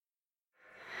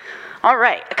All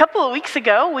right, a couple of weeks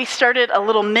ago, we started a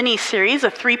little mini-series, a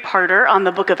three-parter on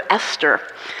the book of Esther.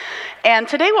 And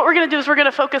today what we're going to do is we're going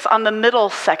to focus on the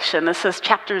middle section. This is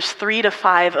chapters 3 to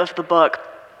 5 of the book,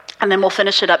 and then we'll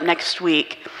finish it up next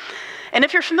week. And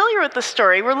if you're familiar with the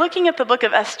story, we're looking at the book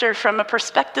of Esther from a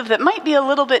perspective that might be a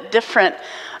little bit different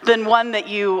than one that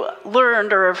you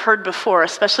learned or have heard before,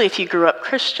 especially if you grew up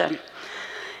Christian.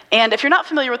 And if you're not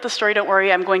familiar with the story, don't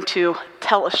worry, I'm going to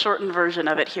tell a shortened version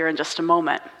of it here in just a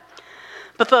moment.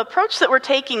 But the approach that we're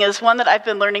taking is one that I've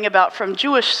been learning about from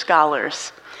Jewish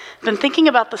scholars. I've been thinking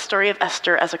about the story of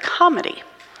Esther as a comedy.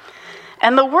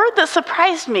 And the word that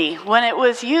surprised me when it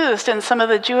was used in some of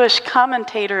the Jewish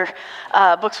commentator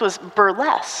books was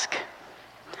burlesque.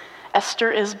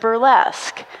 Esther is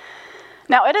burlesque.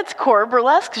 Now, at its core,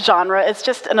 burlesque genre is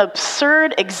just an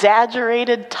absurd,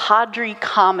 exaggerated, tawdry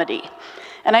comedy.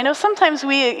 And I know sometimes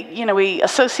we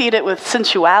associate it with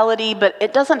sensuality, but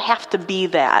it doesn't have to be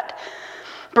that.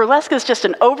 Burlesque is just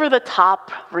an over-the-top,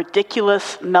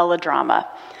 ridiculous melodrama.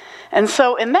 And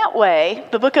so in that way,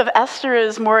 the book of Esther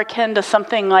is more akin to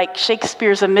something like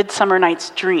Shakespeare's A Midsummer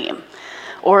Night's Dream,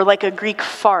 or like a Greek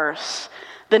farce,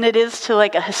 than it is to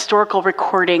like a historical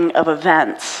recording of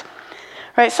events.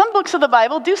 Right? Some books of the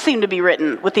Bible do seem to be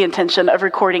written with the intention of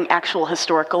recording actual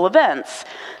historical events.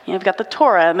 You've got the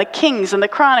Torah and the Kings and the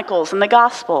Chronicles and the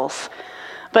Gospels.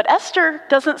 But Esther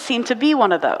doesn't seem to be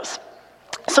one of those.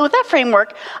 So with that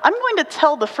framework, I'm going to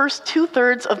tell the first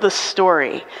 2/3 of the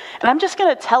story, and I'm just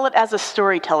going to tell it as a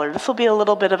storyteller. This will be a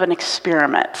little bit of an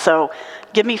experiment, so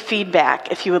give me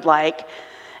feedback if you would like.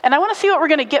 And I want to see what we're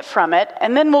going to get from it,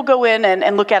 and then we'll go in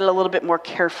and look at it a little bit more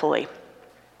carefully.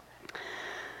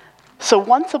 So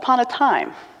once upon a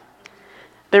time,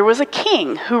 there was a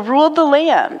king who ruled the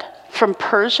land from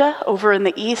Persia over in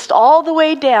the east all the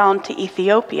way down to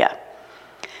Ethiopia.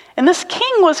 And this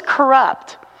king was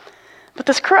corrupt. But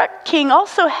this corrupt king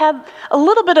also had a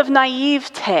little bit of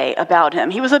naivete about him.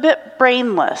 He was a bit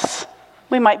brainless.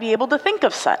 We might be able to think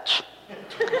of such.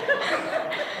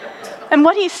 And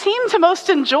what he seemed to most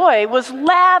enjoy was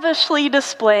lavishly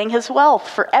displaying his wealth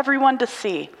for everyone to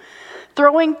see,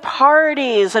 throwing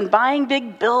parties and buying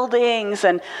big buildings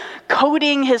and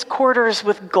coating his quarters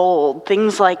with gold,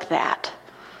 things like that.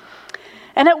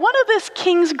 And at one of this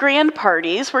king's grand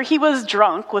parties, where he was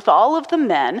drunk with all of the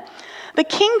men, the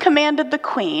king commanded the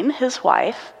queen, his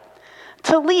wife,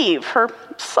 to leave her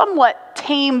somewhat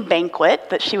tame banquet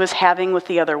that she was having with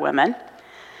the other women.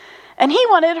 And he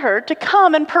wanted her to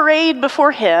come and parade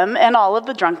before him and all of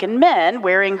the drunken men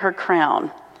wearing her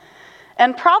crown.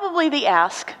 And probably the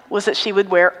ask was that she would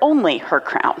wear only her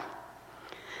crown.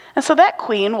 And so that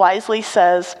queen wisely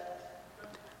says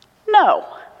no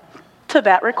to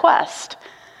that request.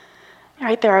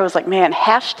 Right there, I was like, man,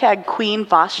 hashtag Queen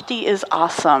Vashti is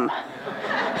awesome.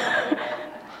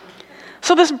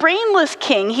 So this brainless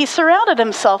king, he surrounded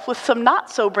himself with some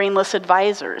not-so-brainless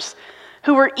advisors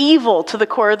who were evil to the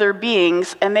core of their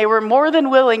beings, and they were more than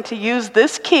willing to use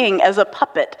this king as a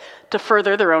puppet to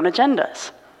further their own agendas.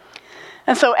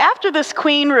 And so after this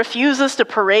queen refuses to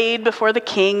parade before the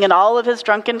king and all of his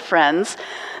drunken friends,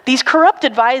 these corrupt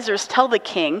advisors tell the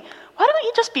king, why don't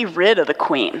you just be rid of the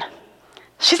queen?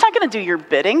 She's not going to do your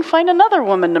bidding. Find another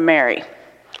woman to marry.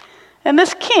 And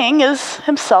this king is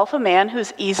himself a man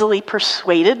who's easily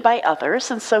persuaded by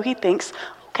others, and so he thinks,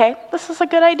 okay, this is a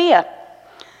good idea.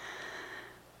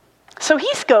 So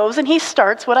he goes and he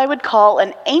starts what I would call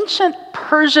an ancient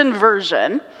Persian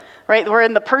version, right? We're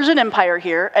in the Persian Empire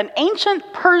here, an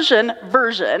ancient Persian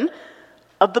version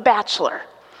of The Bachelor,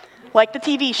 like the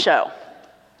TV show,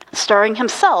 starring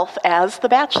himself as the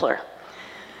Bachelor.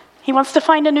 He wants to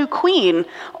find a new queen,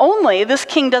 only this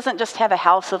king doesn't just have a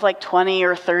house of like 20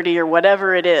 or 30 or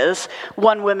whatever it is,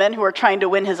 one women who are trying to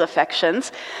win his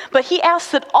affections, but he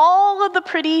asks that all of the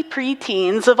pretty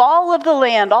preteens of all of the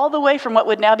land, all the way from what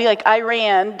would now be like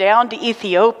Iran down to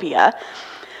Ethiopia,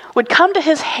 would come to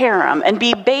his harem and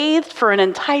be bathed for an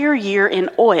entire year in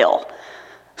oil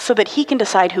so that he can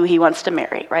decide who he wants to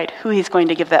marry, right? Who he's going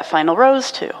to give that final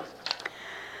rose to.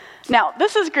 Now,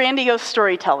 this is grandiose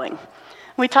storytelling.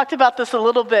 We talked about this a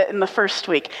little bit in the first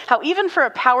week, how even for a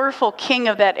powerful king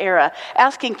of that era,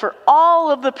 asking for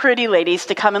all of the pretty ladies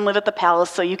to come and live at the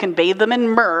palace so you can bathe them in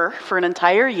myrrh for an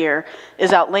entire year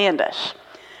is outlandish.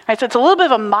 Right, so it's a little bit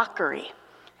of a mockery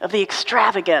of the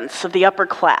extravagance of the upper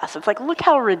class. It's like, look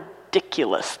how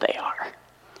ridiculous they are.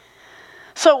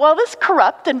 So while this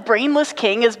corrupt and brainless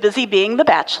king is busy being the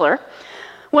bachelor,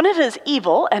 one of his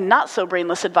evil and not so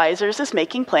brainless advisors is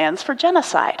making plans for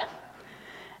genocide.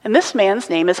 And this man's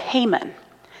name is Haman,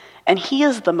 and he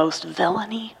is the most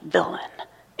villainy villain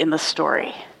in the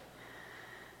story.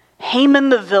 Haman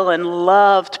the villain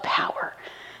loved power.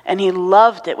 and he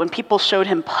loved it when people showed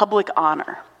him public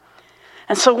honor.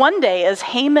 And so one day, as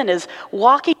Haman is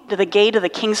walking to the gate of the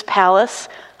king's palace,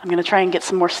 I'm going to try and get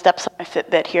some more steps on my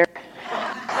Fitbit here.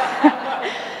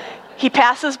 He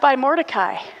passes by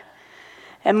Mordecai.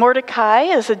 And Mordecai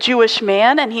is a Jewish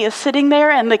man, and he is sitting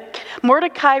there, and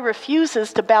Mordecai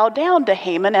refuses to bow down to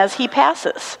Haman as he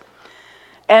passes.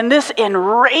 And this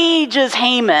enrages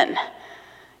Haman.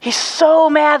 He's so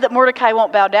mad that Mordecai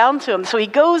won't bow down to him. So he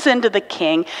goes into the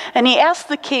king, and he asks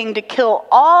the king to kill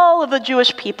all of the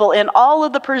Jewish people in all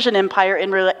of the Persian Empire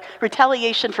in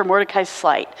retaliation for Mordecai's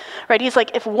slight. Right? He's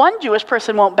like, if one Jewish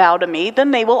person won't bow to me, then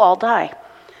they will all die.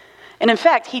 And in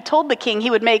fact, he told the king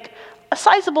he would make a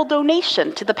sizable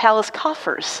donation to the palace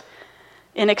coffers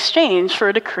in exchange for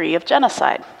a decree of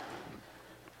genocide.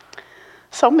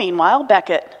 So meanwhile, back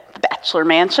at the bachelor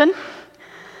mansion,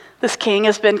 this king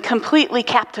has been completely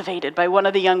captivated by one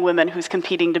of the young women who's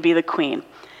competing to be the queen,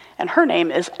 and her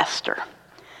name is Esther.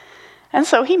 And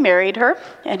so he married her,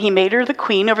 and he made her the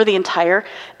queen over the entire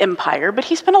empire, but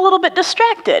he's been a little bit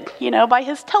distracted, by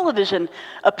his television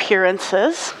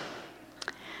appearances.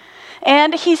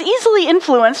 And he's easily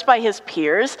influenced by his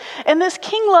peers, and this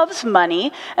king loves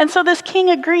money, and so this king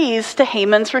agrees to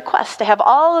Haman's request to have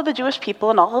all of the Jewish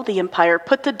people and all of the empire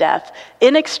put to death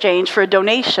in exchange for a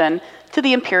donation to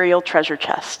the imperial treasure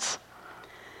chests.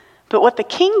 But what the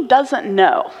king doesn't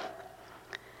know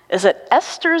is that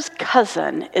Esther's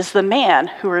cousin is the man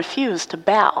who refused to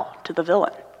bow to the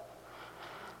villain.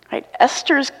 Right?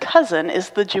 Esther's cousin is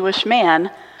the Jewish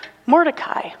man,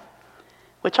 Mordecai,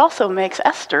 which also makes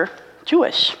Esther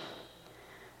Jewish.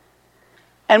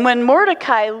 And when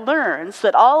Mordecai learns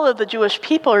that all of the Jewish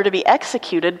people are to be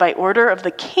executed by order of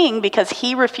the king because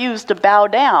he refused to bow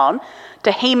down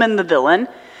to Haman the villain,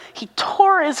 he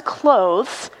tore his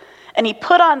clothes and he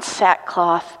put on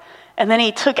sackcloth, and then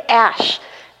he took ash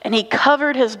and he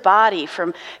covered his body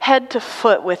from head to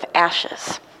foot with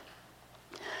ashes.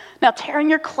 Now, tearing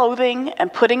your clothing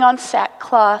and putting on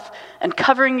sackcloth and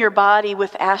covering your body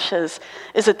with ashes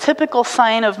is a typical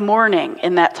sign of mourning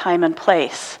in that time and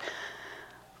place.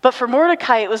 But for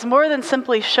Mordecai, it was more than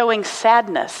simply showing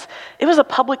sadness. It was a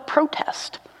public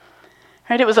protest.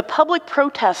 Right? It was a public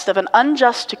protest of an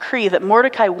unjust decree that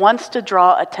Mordecai wants to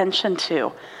draw attention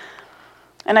to.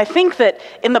 And I think that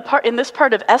in this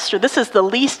part of Esther, this is the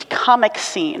least comic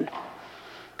scene.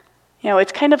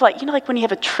 It's kind of like, like when you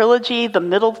have a trilogy, the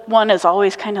middle one is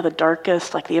always kind of the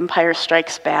darkest, like The Empire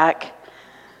Strikes Back.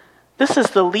 This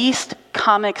is the least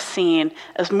comic scene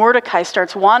as Mordecai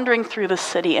starts wandering through the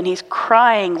city, and he's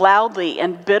crying loudly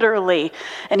and bitterly,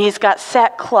 and he's got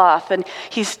sackcloth, and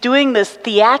he's doing this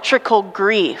theatrical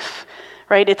grief,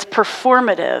 right? It's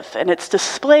performative, and it's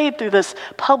displayed through this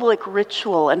public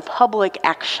ritual and public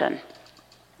action.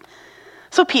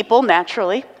 So people,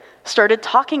 naturally, started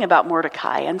talking about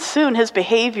Mordecai, and soon his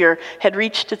behavior had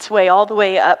reached its way all the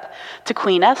way up to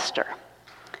Queen Esther.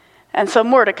 And so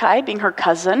Mordecai, being her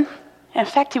cousin, in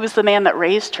fact, he was the man that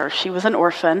raised her. She was an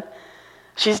orphan.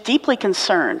 She's deeply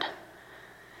concerned.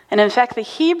 And in fact, the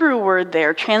Hebrew word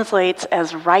there translates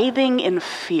as writhing in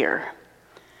fear.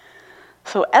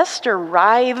 So Esther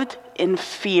writhed in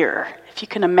fear, if you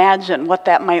can imagine what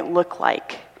that might look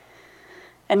like.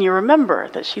 And you remember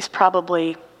that she's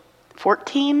probably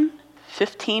 14,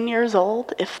 15 years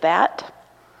old, if that.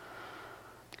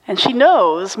 And she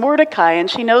knows Mordecai, and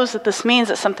she knows that this means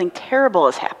that something terrible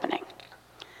is happening.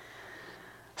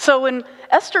 So when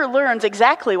Esther learns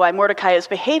exactly why Mordecai is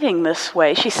behaving this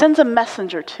way, she sends a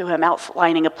messenger to him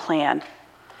outlining a plan.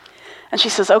 And she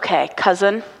says, okay,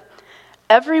 cousin,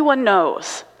 everyone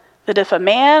knows that if a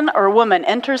man or a woman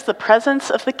enters the presence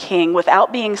of the king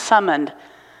without being summoned,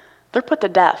 they're put to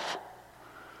death.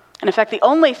 And in fact, the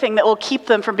only thing that will keep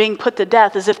them from being put to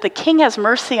death is if the king has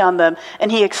mercy on them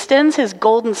and he extends his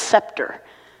golden scepter.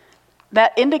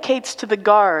 That indicates to the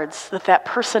guards that that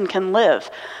person can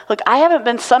live. Look, I haven't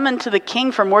been summoned to the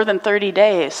king for more than 30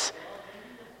 days.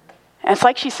 And it's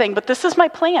like she's saying, but this is my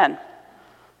plan.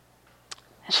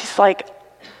 And she's like,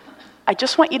 I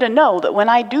just want you to know that when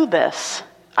I do this,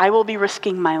 I will be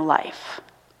risking my life.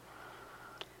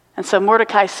 And so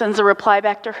Mordecai sends a reply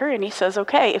back to her, and he says,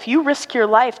 okay, if you risk your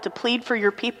life to plead for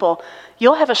your people,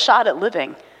 you'll have a shot at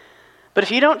living. But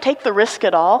if you don't take the risk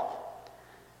at all,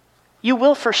 you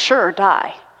will for sure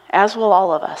die, as will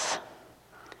all of us.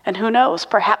 And who knows,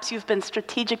 perhaps you've been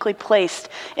strategically placed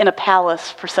in a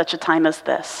palace for such a time as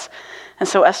this. And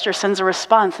so Esther sends a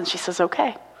response, and she says,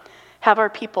 okay, have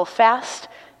our people fast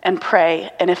and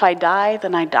pray, and if I die,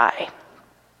 then I die.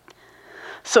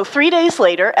 So 3 days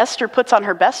later, Esther puts on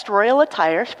her best royal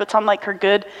attire. She puts on like her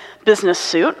good business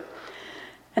suit,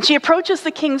 and she approaches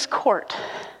the king's court.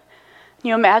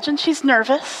 You imagine she's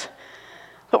nervous,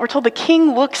 but we're told the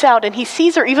king looks out and he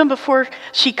sees her even before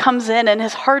she comes in, and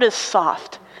his heart is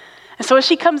soft. And so as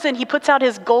she comes in, he puts out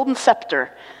his golden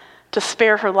scepter to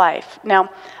spare her life. Now,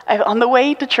 on the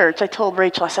way to church, I told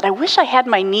Rachel, I said, I wish I had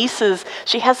my niece's,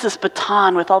 she has this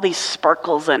baton with all these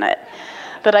sparkles in it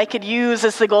that I could use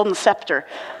as the golden scepter.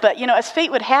 But, as fate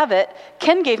would have it,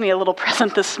 Ken gave me a little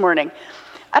present this morning.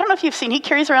 I don't know if you've seen, he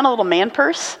carries around a little man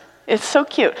purse. It's so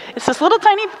cute. It's this little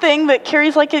tiny thing that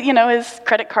carries his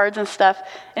credit cards and stuff,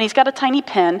 and he's got a tiny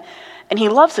pen, and he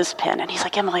loves his pen. And he's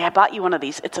like, Emily, I bought you one of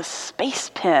these. It's a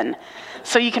space pen,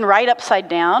 so you can write upside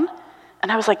down.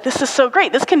 And I was like, this is so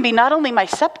great. This can be not only my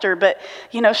scepter, but,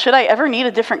 should I ever need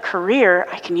a different career,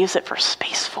 I can use it for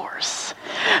Space Force.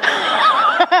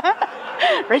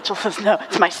 Rachel says, no,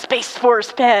 it's my Space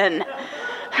Force pen.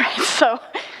 All right, so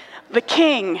the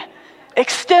king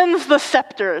extends the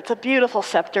scepter. It's a beautiful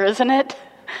scepter, isn't it?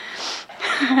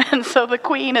 And so the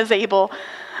queen is able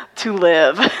to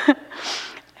live.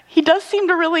 He does seem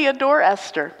to really adore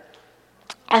Esther.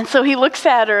 And so he looks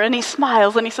at her and he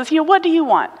smiles and he says, what do you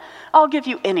want? I'll give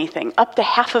you anything, up to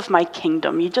half of my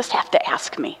kingdom. You just have to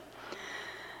ask me.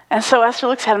 And so Esther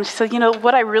looks at him and she says,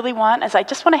 what I really want is I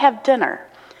just want to have dinner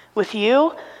with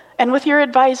you and with your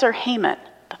advisor, Haman,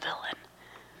 the villain.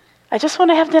 I just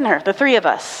want to have dinner, the three of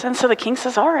us. And so the king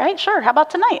says, all right, sure, how about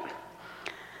tonight?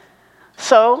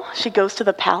 So she goes to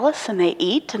the palace and they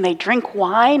eat and they drink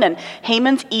wine, and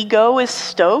Haman's ego is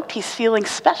stoked. He's feeling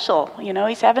special.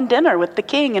 He's having dinner with the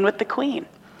king and with the queen.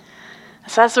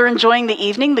 So as they're enjoying the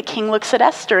evening, the king looks at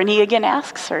Esther and he again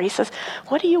asks her, he says,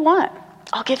 what do you want?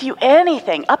 I'll give you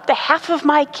anything, up to half of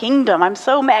my kingdom. I'm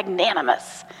so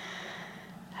magnanimous.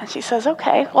 And she says,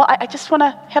 okay, well, I just want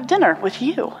to have dinner with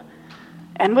you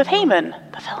and with Haman,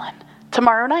 the villain,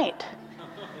 tomorrow night.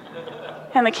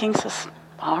 And the king says,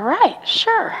 all right,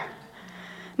 sure.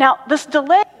 Now, this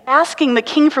delay asking the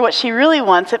king for what she really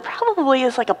wants, it probably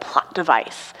is like a plot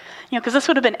device, because this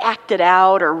would have been acted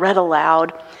out or read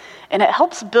aloud. And it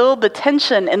helps build the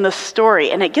tension in the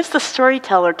story, and it gives the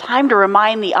storyteller time to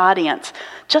remind the audience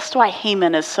just why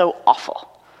Haman is so awful.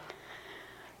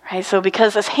 Right? So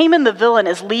because as Haman the villain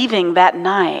is leaving that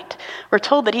night, we're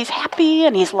told that he's happy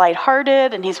and he's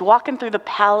lighthearted and he's walking through the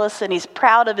palace and he's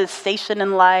proud of his station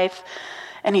in life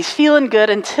and he's feeling good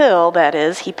until, that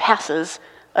is, he passes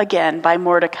again by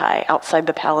Mordecai outside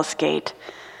the palace gate.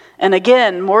 And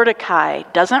again, Mordecai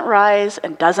doesn't rise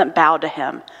and doesn't bow to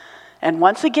him. And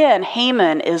once again,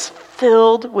 Haman is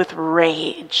filled with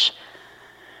rage.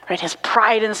 Right? His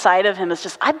pride inside of him is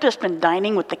just, I've just been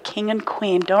dining with the king and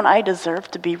queen. Don't I deserve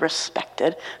to be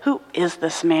respected? Who is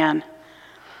this man?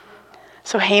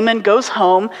 So Haman goes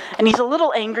home, and he's a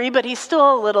little angry, but he's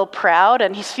still a little proud,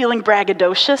 and he's feeling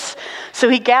braggadocious. So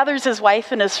he gathers his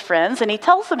wife and his friends, and he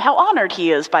tells them how honored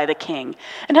he is by the king,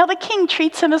 and how the king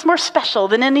treats him as more special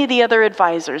than any of the other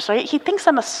advisors. Right? He thinks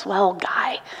I'm a swell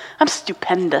guy. I'm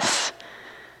stupendous.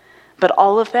 But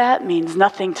all of that means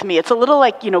nothing to me. It's a little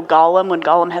like, Gollum, when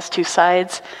Gollum has two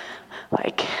sides.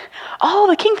 Like, oh,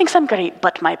 the king thinks I'm great,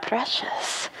 but my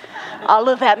precious. All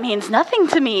of that means nothing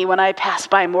to me when I pass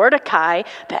by Mordecai,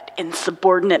 that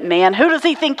insubordinate man. Who does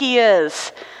he think he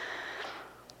is?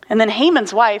 And then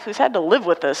Haman's wife, who's had to live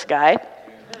with this guy,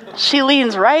 she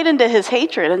leans right into his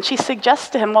hatred and she suggests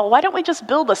to him, well, why don't we just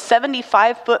build a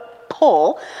 75-foot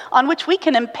pole on which we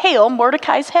can impale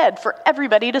Mordecai's head for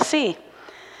everybody to see?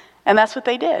 And that's what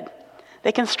they did.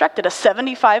 They constructed a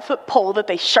 75-foot pole that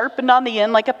they sharpened on the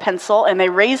end like a pencil, and they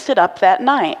raised it up that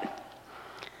night.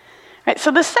 Right,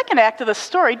 so the second act of the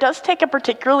story does take a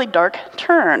particularly dark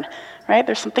turn. Right?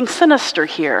 There's something sinister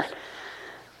here.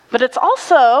 But it's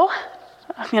also,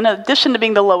 in addition to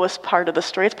being the lowest part of the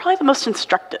story, it's probably the most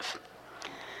instructive.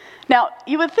 Now,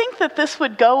 you would think that this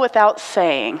would go without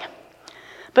saying,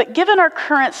 but given our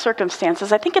current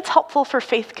circumstances, I think it's helpful for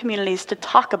faith communities to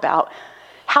talk about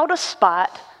how to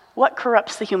spot what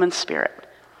corrupts the human spirit.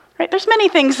 Right? There's many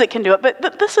things that can do it,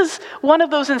 but this is one of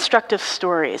those instructive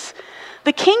stories.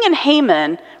 The king and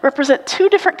Haman represent two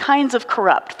different kinds of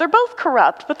corrupt. They're both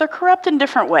corrupt, but they're corrupt in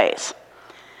different ways.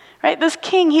 Right? This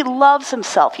king, he loves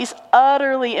himself. He's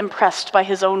utterly impressed by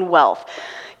his own wealth.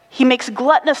 He makes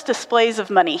gluttonous displays of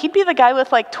money. He'd be the guy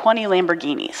with like 20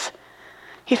 Lamborghinis.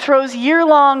 He throws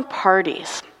year-long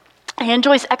parties. He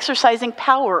enjoys exercising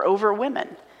power over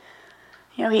women.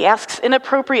 He asks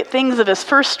inappropriate things of his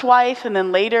first wife, and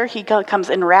then later he comes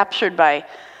enraptured by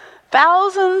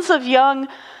thousands of young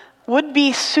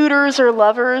would-be suitors or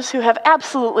lovers who have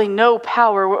absolutely no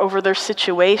power over their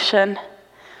situation.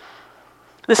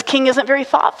 This king isn't very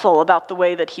thoughtful about the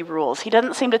way that he rules. He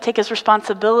doesn't seem to take his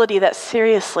responsibility that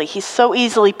seriously. He's so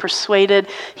easily persuaded.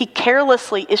 He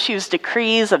carelessly issues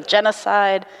decrees of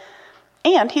genocide,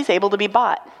 and he's able to be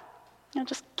bought.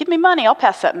 Just give me money, I'll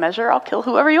pass that measure. I'll kill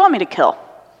whoever you want me to kill.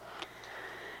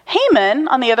 Haman,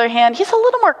 on the other hand, he's a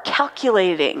little more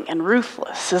calculating and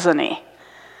ruthless, isn't he?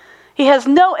 He has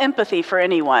no empathy for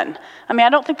anyone. I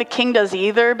don't think the king does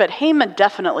either, but Haman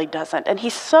definitely doesn't. And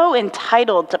he's so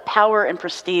entitled to power and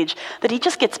prestige that he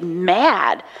just gets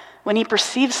mad when he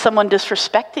perceives someone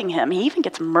disrespecting him. He even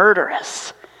gets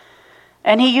murderous.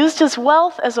 And he used his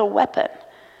wealth as a weapon,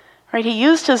 right? He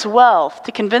used his wealth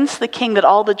to convince the king that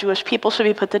all the Jewish people should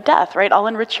be put to death, right? I'll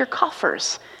enrich your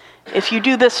coffers if you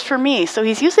do this for me. So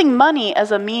he's using money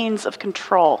as a means of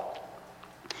control.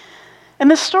 And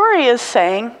the story is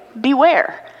saying,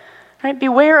 beware, right?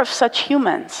 Beware of such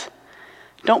humans.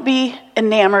 Don't be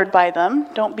enamored by them.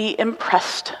 Don't be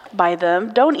impressed by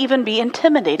them. Don't even be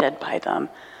intimidated by them,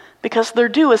 because their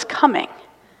due is coming.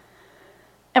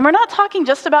 And we're not talking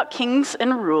just about kings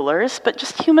and rulers, but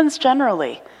just humans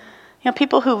generally.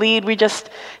 People who lead, we just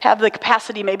have the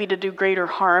capacity maybe to do greater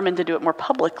harm and to do it more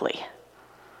publicly.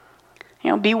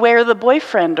 Beware the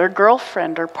boyfriend or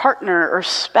girlfriend or partner or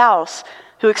spouse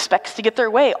who expects to get their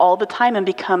way all the time and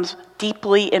becomes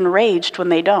deeply enraged when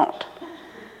they don't.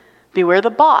 Beware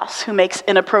the boss who makes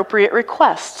inappropriate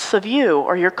requests of you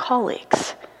or your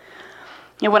colleagues.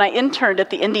 When I interned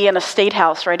at the Indiana State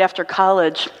House right after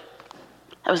college,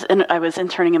 I was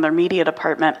interning in their media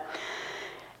department.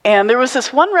 And there was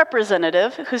this one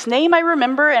representative whose name I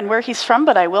remember and where he's from,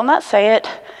 but I will not say it.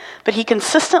 But he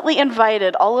consistently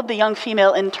invited all of the young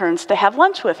female interns to have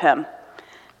lunch with him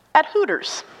at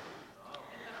Hooters.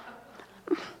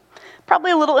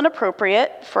 Probably a little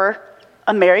inappropriate for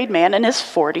a married man in his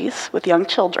 40s with young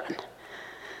children.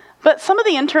 But some of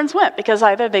the interns went because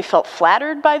either they felt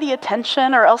flattered by the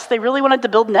attention or else they really wanted to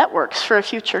build networks for a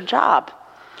future job.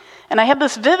 And I have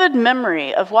this vivid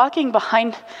memory of walking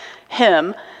behind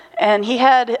him, and he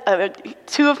had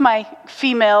two of my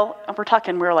female,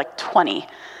 we were like 20,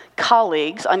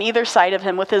 colleagues on either side of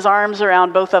him with his arms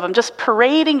around both of them, just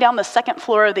parading down the second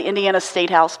floor of the Indiana State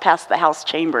House past the House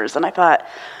chambers. And I thought,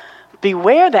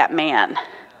 beware that man.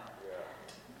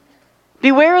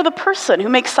 Beware the person who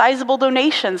makes sizable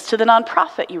donations to the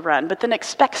nonprofit you run, but then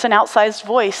expects an outsized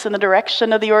voice in the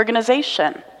direction of the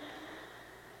organization.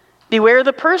 Beware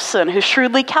the person who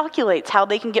shrewdly calculates how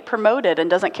they can get promoted and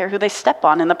doesn't care who they step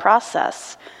on in the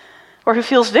process, or who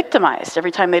feels victimized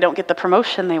every time they don't get the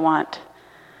promotion they want.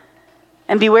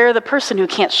 And beware the person who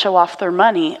can't show off their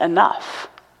money enough.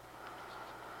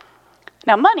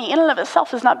 Now, money in and of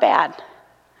itself is not bad.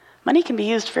 Money can be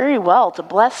used very well to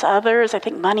bless others. I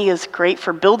think money is great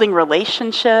for building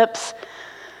relationships.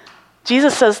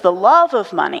 Jesus says the love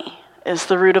of money is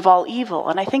the root of all evil.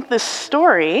 And I think this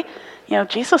story,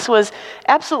 Jesus was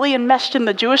absolutely enmeshed in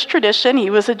the Jewish tradition. He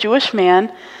was a Jewish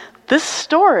man. This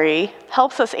story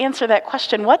helps us answer that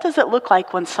question. What does it look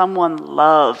like when someone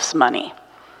loves money?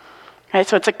 Right,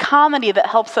 so it's a comedy that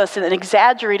helps us in an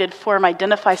exaggerated form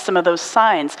identify some of those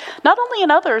signs, not only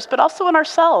in others, but also in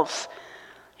ourselves.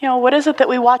 What is it that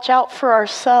we watch out for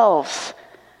ourselves?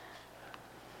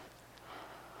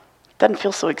 Doesn't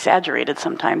feel so exaggerated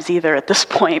sometimes either at this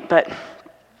point, but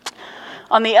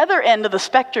on the other end of the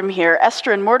spectrum here,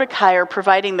 Esther and Mordecai are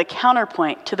providing the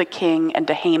counterpoint to the king and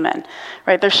to Haman.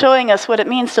 Right? They're showing us what it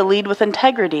means to lead with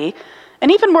integrity,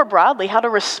 and even more broadly, how to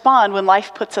respond when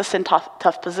life puts us in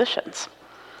tough positions.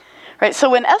 Right? So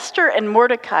when Esther and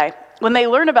Mordecai, when they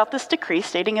learn about this decree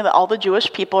stating that all the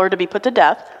Jewish people are to be put to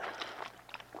death,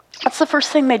 what's the first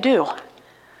thing they do?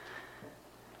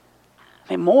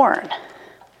 They mourn.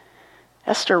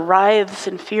 Esther writhes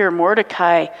in fear.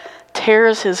 Mordecai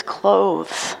tears his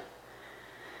clothes.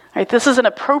 Right, this is an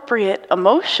appropriate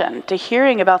emotion to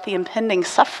hearing about the impending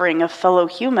suffering of fellow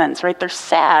humans. Right? They're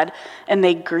sad and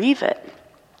they grieve it.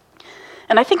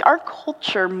 And I think our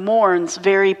culture mourns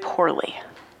very poorly.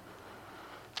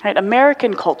 Right?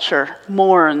 American culture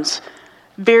mourns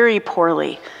very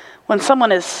poorly. When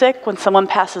someone is sick, when someone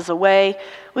passes away,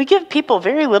 we give people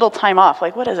very little time off.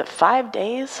 Like, 5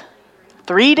 days?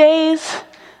 3 days?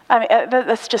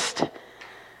 That's just...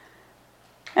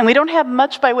 And we don't have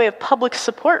much by way of public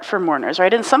support for mourners,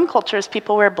 right? In some cultures,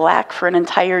 people wear black for an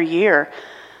entire year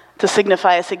to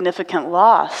signify a significant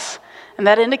loss. And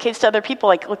that indicates to other people,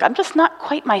 like, look, I'm just not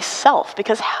quite myself,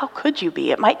 because how could you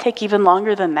be? It might take even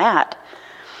longer than that.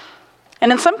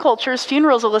 And in some cultures,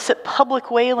 funerals elicit public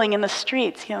wailing in the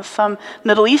streets. Some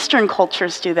Middle Eastern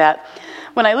cultures do that.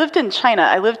 When I lived in China,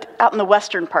 I lived out in the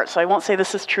western part, so I won't say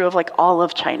this is true of all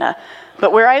of China.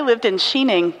 But where I lived in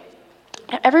Xining,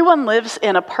 Everyone lives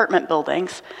in apartment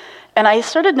buildings, and I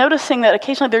started noticing that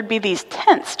occasionally there'd be these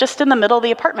tents just in the middle of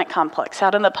the apartment complex,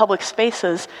 out in the public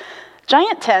spaces,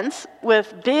 giant tents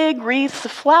with big wreaths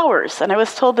of flowers, and I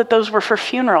was told that those were for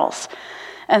funerals.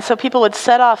 And so people would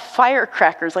set off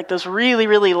firecrackers, like those really,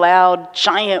 really loud,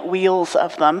 giant wheels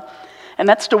of them, and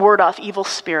that's to ward off evil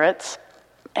spirits.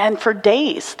 And for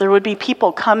days, there would be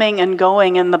people coming and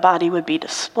going, and the body would be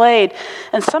displayed.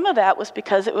 And some of that was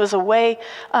because it was a way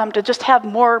to just have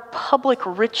more public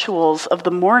rituals of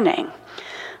the mourning,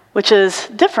 which is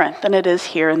different than it is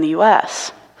here in the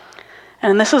U.S.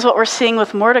 And this is what we're seeing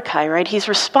with Mordecai, right? He's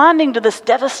responding to this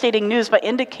devastating news by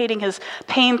indicating his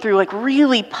pain through like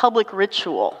really public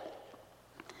ritual.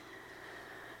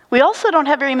 We also don't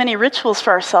have very many rituals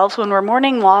for ourselves when we're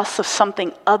mourning loss of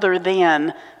something other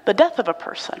than the death of a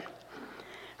person,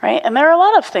 right? And there are a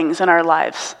lot of things in our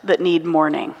lives that need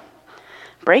mourning.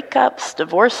 Breakups,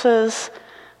 divorces,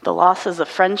 the losses of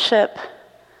friendship,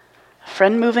 a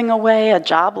friend moving away, a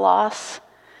job loss.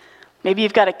 Maybe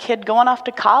you've got a kid going off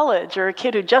to college or a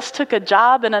kid who just took a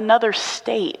job in another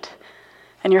state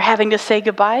and you're having to say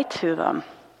goodbye to them.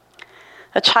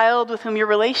 A child with whom your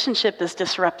relationship is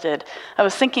disrupted. I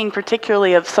was thinking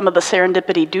particularly of some of the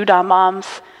Serendipity Doodah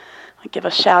moms. I give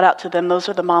a shout out to them. Those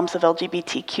are the moms of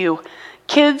LGBTQ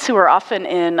kids who are often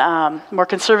in more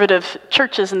conservative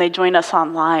churches, and they join us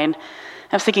online.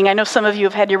 I was thinking, I know some of you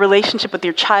have had your relationship with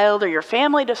your child or your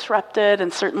family disrupted,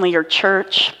 and certainly your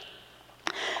church.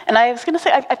 And I was going to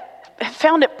say, I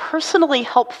found it personally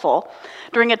helpful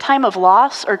during a time of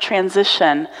loss or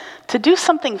transition to do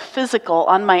something physical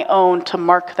on my own to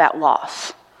mark that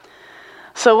loss.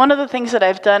 So one of the things that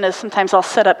I've done is sometimes I'll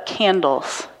set up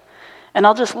candles. And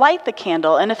I'll just light the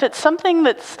candle. And if it's something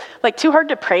that's like too hard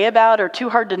to pray about or too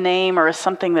hard to name or is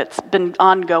something that's been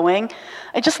ongoing,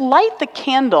 I just light the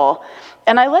candle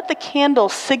and I let the candle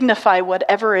signify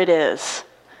whatever it is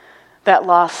that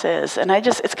loss is. And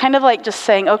it's kind of like just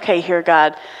saying, okay, here,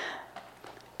 God,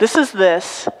 this is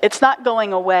this. It's not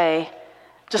going away.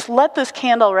 Just let this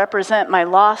candle represent my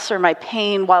loss or my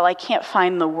pain while I can't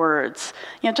find the words.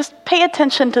 Just pay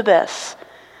attention to this.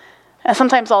 And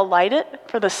sometimes I'll light it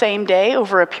for the same day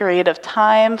over a period of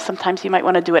time. Sometimes you might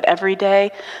want to do it every day.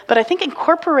 But I think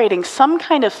incorporating some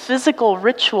kind of physical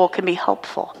ritual can be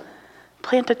helpful.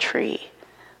 Plant a tree.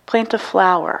 Plant a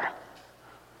flower.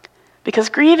 Because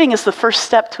grieving is the first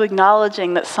step to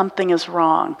acknowledging that something is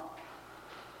wrong.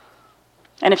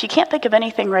 And if you can't think of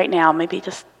anything right now, maybe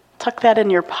just tuck that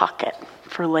in your pocket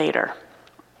for later.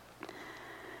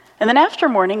 And then after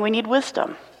mourning, we need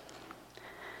wisdom.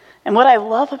 And what I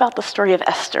love about the story of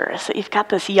Esther is that you've got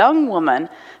this young woman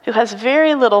who has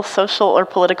very little social or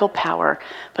political power,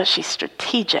 but she's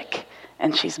strategic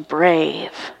and she's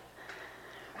brave.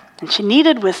 And she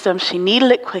needed wisdom. She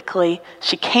needed it quickly.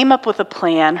 She came up with a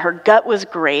plan. Her gut was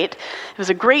great. It was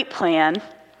a great plan.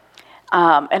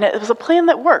 And it was a plan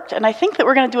that worked. And I think that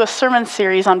we're going to do a sermon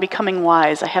series on becoming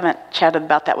wise. I haven't chatted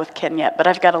about that with Ken yet, but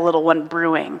I've got a little one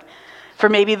brewing for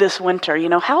maybe this winter.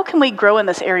 How can we grow in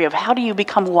this area of how do you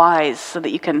become wise so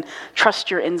that you can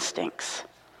trust your instincts?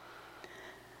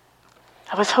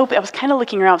 I was kind of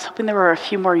looking around. I was hoping there were a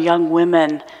few more young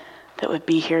women that would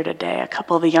be here today, a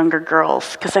couple of the younger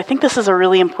girls, because I think this is a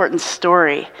really important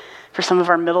story for some of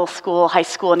our middle school, high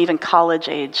school, and even college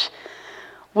age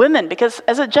women, because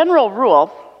as a general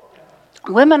rule,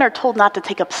 women are told not to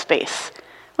take up space.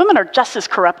 Women are just as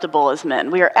corruptible as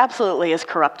men. We are absolutely as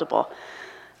corruptible.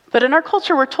 But in our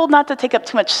culture, we're told not to take up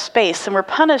too much space, and we're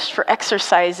punished for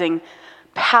exercising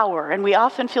power. And we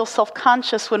often feel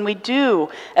self-conscious when we do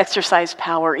exercise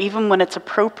power, even when it's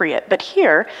appropriate. But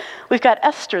here, we've got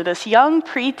Esther, this young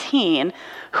preteen,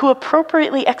 who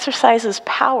appropriately exercises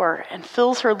power and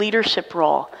fills her leadership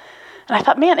role. And I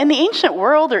thought, man, in the ancient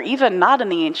world, or even not in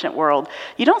the ancient world,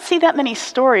 you don't see that many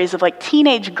stories of like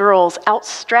teenage girls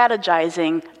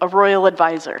out-strategizing a royal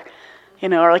advisor,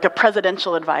 or like a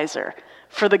presidential advisor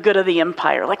for the good of the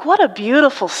empire. Like, what a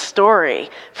beautiful story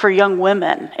for young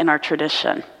women in our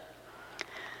tradition.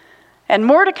 And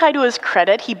Mordecai, to his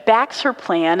credit, he backs her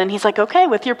plan, and he's like, okay,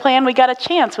 with your plan, we got a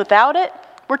chance. Without it,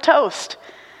 we're toast.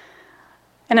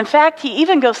 And in fact, he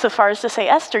even goes so far as to say,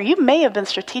 Esther, you may have been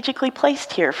strategically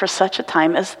placed here for such a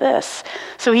time as this.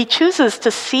 So he chooses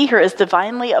to see her as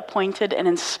divinely appointed and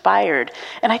inspired.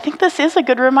 And I think this is a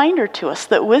good reminder to us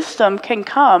that wisdom can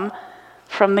come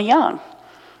from the young.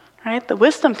 Right? The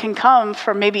wisdom can come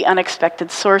from maybe unexpected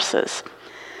sources.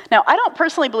 Now, I don't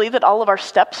personally believe that all of our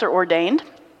steps are ordained.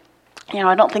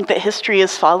 I don't think that history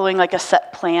is following like a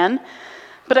set plan.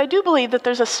 But I do believe that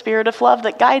there's a spirit of love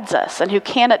that guides us and who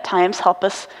can at times help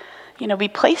us, be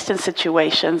placed in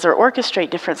situations or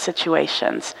orchestrate different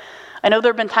situations. I know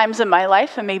there have been times in my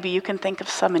life, and maybe you can think of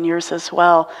some in yours as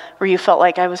well, where you felt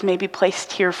like I was maybe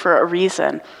placed here for a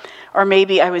reason, or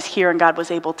maybe I was here and God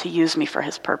was able to use me for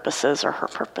his purposes or her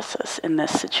purposes in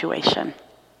this situation.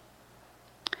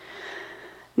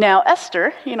 Now,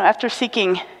 Esther, after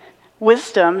seeking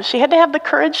wisdom, she had to have the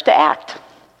courage to act.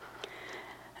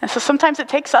 And so sometimes it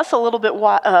takes us a little bit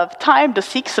of time to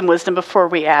seek some wisdom before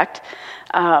we act,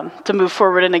 to move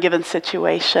forward in a given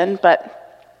situation. But,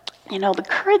 the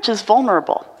courage is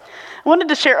vulnerable. I wanted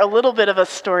to share a little bit of a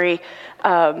story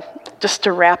just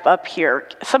to wrap up here.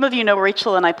 Some of you know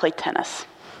Rachel and I play tennis.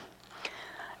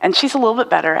 And she's a little bit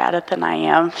better at it than I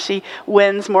am. She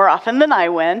wins more often than I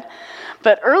win.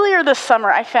 But earlier this summer,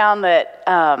 I found that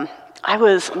I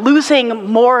was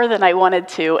losing more than I wanted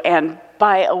to, and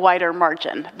by a wider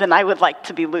margin than I would like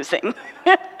to be losing.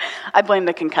 I blame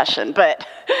the concussion, but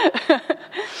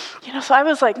so I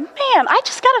was like, man, I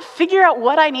just got to figure out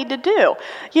what I need to do.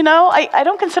 I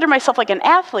don't consider myself like an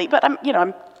athlete, but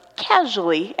I'm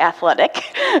casually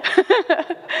athletic.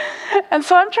 And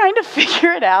so I'm trying to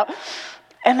figure it out.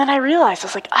 And then I realized, I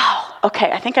was like, oh,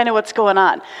 okay, I think I know what's going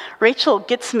on. Rachel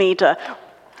gets me to,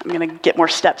 I'm going to get more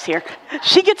steps here.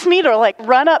 She gets me to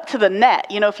run up to the net.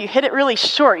 If you hit it really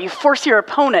short, you force your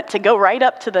opponent to go right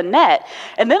up to the net.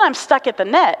 And then I'm stuck at the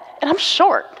net, and I'm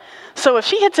short. So if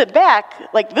she hits it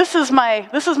back, this is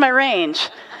my range.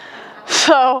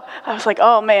 So I was like,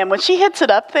 oh man, when she hits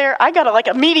it up there, I got to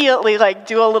immediately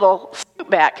do a little scoot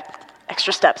back,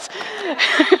 extra steps.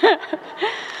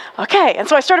 Okay, and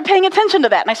so I started paying attention to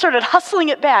that, and I started hustling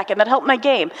it back, and that helped my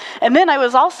game. And then I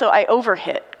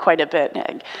overhit quite a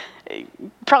bit.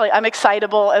 Probably, I'm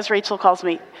excitable, as Rachel calls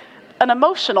me, an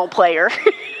emotional player.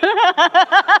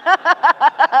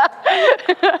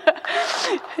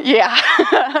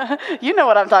 Yeah, you know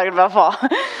what I'm talking about, Paul.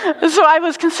 So I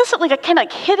was consistently kind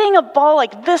of hitting a ball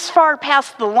this far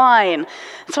past the line.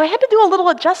 So I had to do a little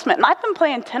adjustment. And I've been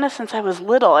playing tennis since I was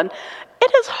little, and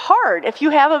it is hard if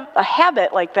you have a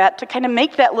habit like that to kind of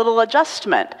make that little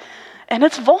adjustment. And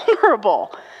it's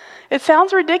vulnerable. It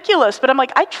sounds ridiculous, but I'm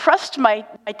like, I trust my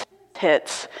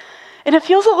hits, and it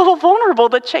feels a little vulnerable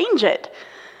to change it.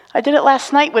 I did it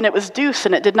last night when it was deuce,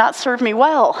 and it did not serve me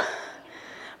well.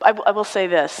 I will say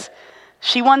this.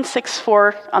 She won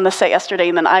 6-4 on the set yesterday,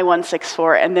 and then I won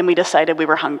 6-4, and then we decided we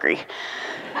were hungry.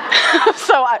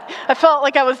 So I felt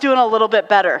like I was doing a little bit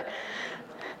better.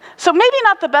 So maybe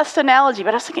not the best analogy,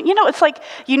 but I was thinking, it's like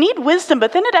you need wisdom,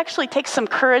 but then it actually takes some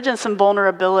courage and some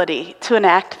vulnerability to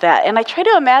enact that. And I try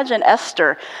to imagine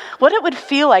Esther, what it would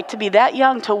feel like to be that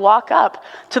young, to walk up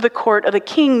to the court of the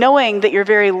king, knowing that your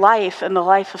very life and the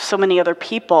life of so many other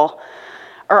people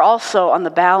are also on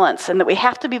the balance, and that we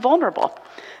have to be vulnerable.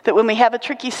 That when we have a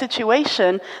tricky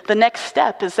situation, the next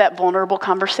step is that vulnerable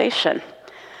conversation.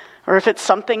 Or if it's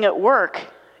something at work,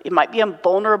 it might be a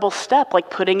vulnerable step, like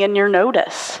putting in your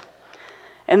notice.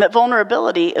 And that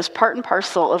vulnerability is part and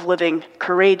parcel of living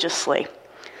courageously.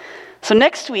 So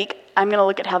next week, I'm going to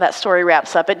look at how that story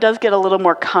wraps up. It does get a little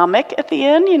more comic at the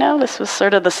end. This was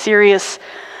sort of the serious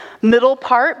middle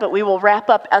part, but we will wrap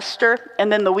up Esther.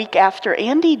 And then the week after,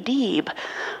 Andy Deeb,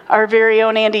 our very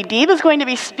own Andy Deeb, is going to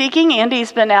be speaking.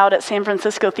 Andy's been out at San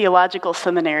Francisco Theological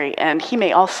Seminary, and he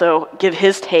may also give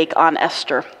his take on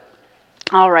Esther.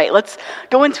 All right, let's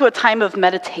go into a time of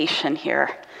meditation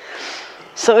here.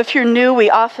 So if you're new, we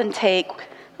often take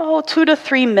 2 to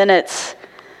 3 minutes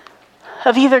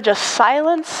of either just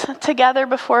silence together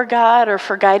before God or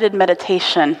for guided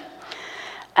meditation.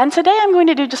 And today I'm going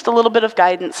to do just a little bit of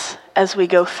guidance as we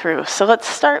go through. So let's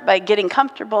start by getting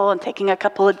comfortable and taking a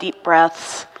couple of deep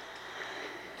breaths.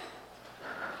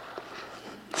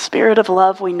 Spirit of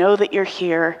love, we know that you're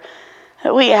here.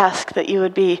 We ask that you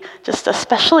would be just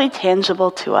especially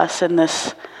tangible to us in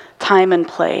this time and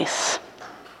place.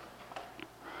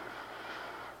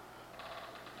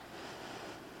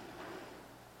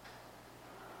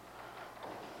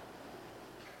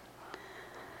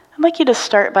 I'd like you to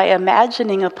start by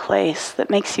imagining a place that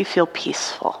makes you feel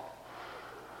peaceful.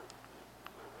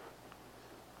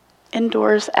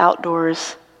 Indoors,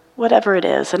 outdoors, whatever it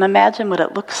is, and imagine what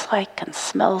it looks like and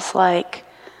smells like.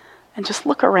 And just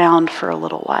look around for a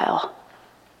little while.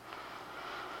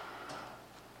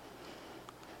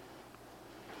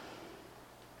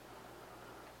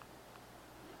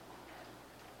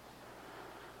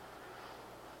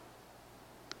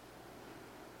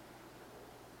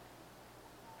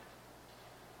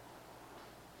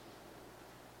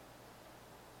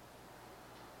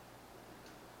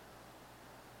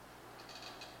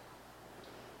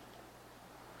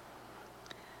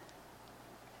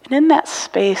 And in that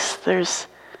space, there's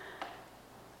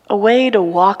a way to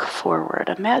walk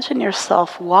forward. Imagine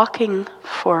yourself walking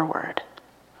forward,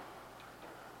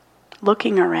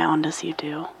 looking around as you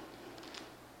do.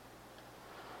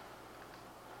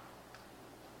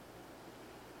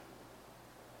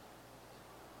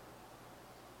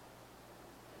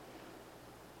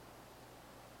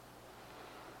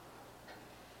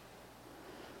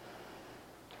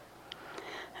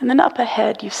 And then up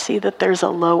ahead, you see that there's a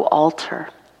low altar.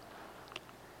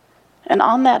 And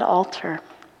on that altar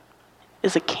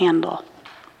is a candle.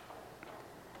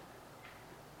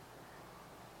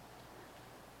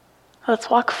 Let's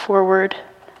walk forward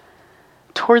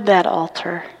toward that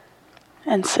altar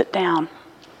and sit down.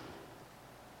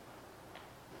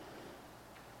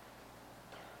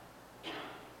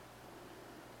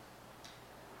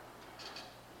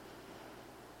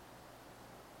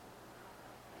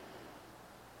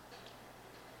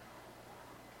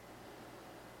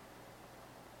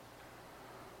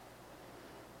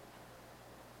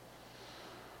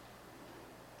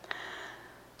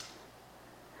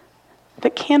 The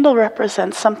candle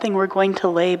represents something we're going to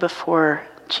lay before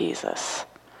Jesus.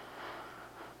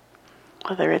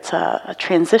 Whether it's a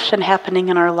transition happening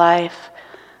in our life,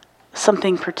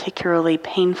 something particularly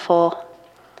painful,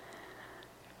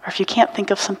 or if you can't think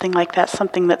of something like that,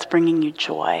 something that's bringing you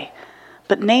joy.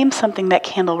 But name something that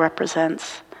candle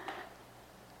represents.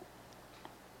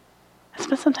 I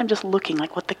spend some time just looking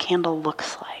like what the candle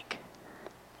looks like.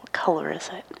 What color is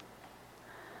it?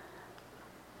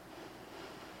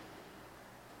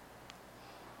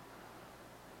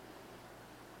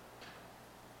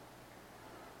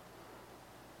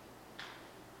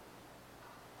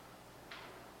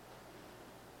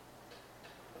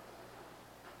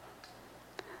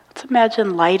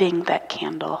 Imagine lighting that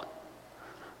candle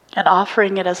and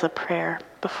offering it as a prayer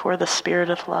before the Spirit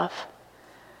of love.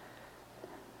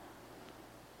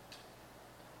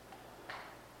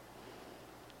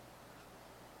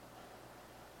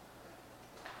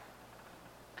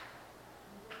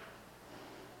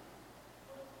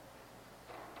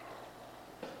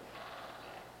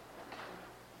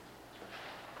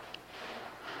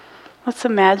 Let's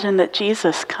imagine that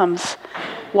Jesus comes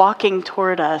walking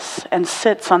toward us and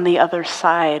sits on the other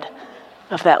side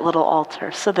of that little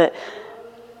altar so that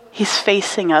he's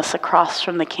facing us across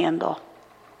from the candle.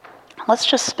 Let's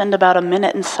just spend about a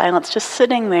minute in silence, just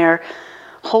sitting there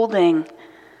holding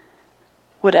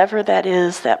whatever that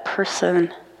is, that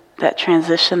person, that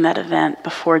transition, that event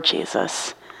before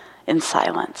Jesus in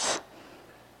silence.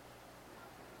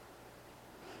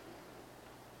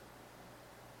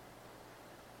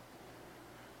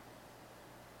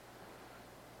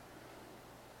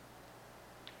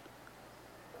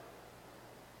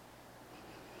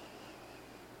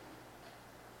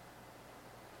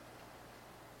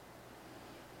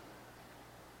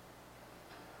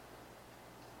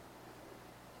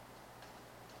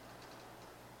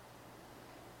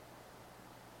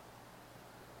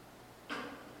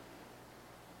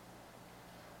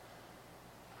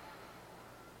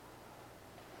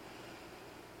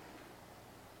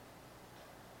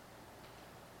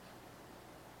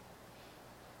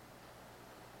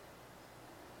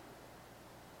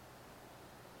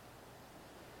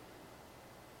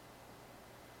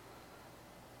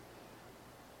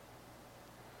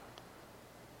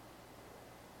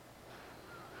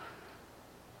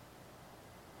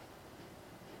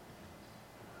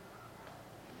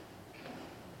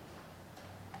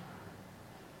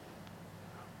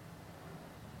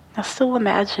 Now, still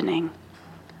imagining,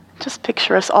 just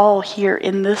picture us all here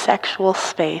in this actual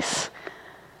space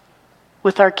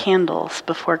with our candles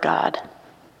before God.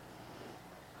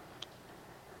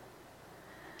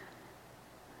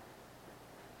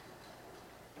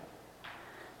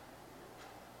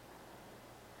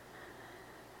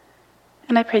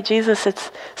 And I pray, Jesus, it's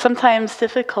sometimes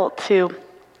difficult to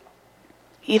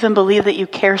even believe that you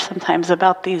care sometimes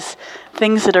about these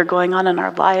things that are going on in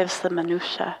our lives, the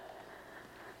minutiae.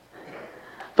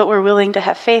 But we're willing to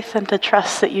have faith and to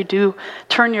trust that you do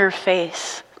turn your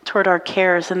face toward our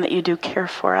cares and that you do care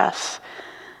for us.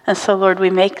 And so, Lord, we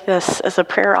make this as a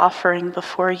prayer offering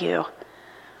before you.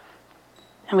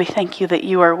 And we thank you that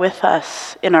you are with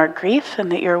us in our grief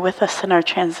and that you're with us in our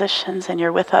transitions and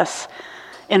you're with us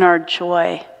in our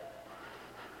joy.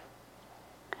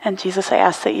 And Jesus, I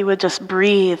ask that you would just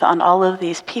breathe on all of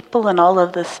these people and all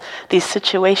of these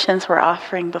situations we're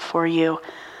offering before you.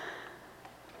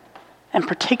 And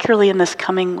particularly in this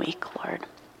coming week, Lord,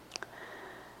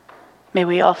 may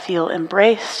we all feel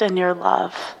embraced in your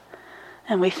love.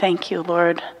 And we thank you,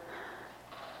 Lord,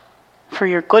 for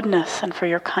your goodness and for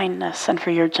your kindness and for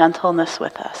your gentleness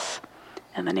with us.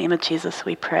 In the name of Jesus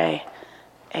we pray.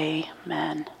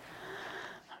 Amen.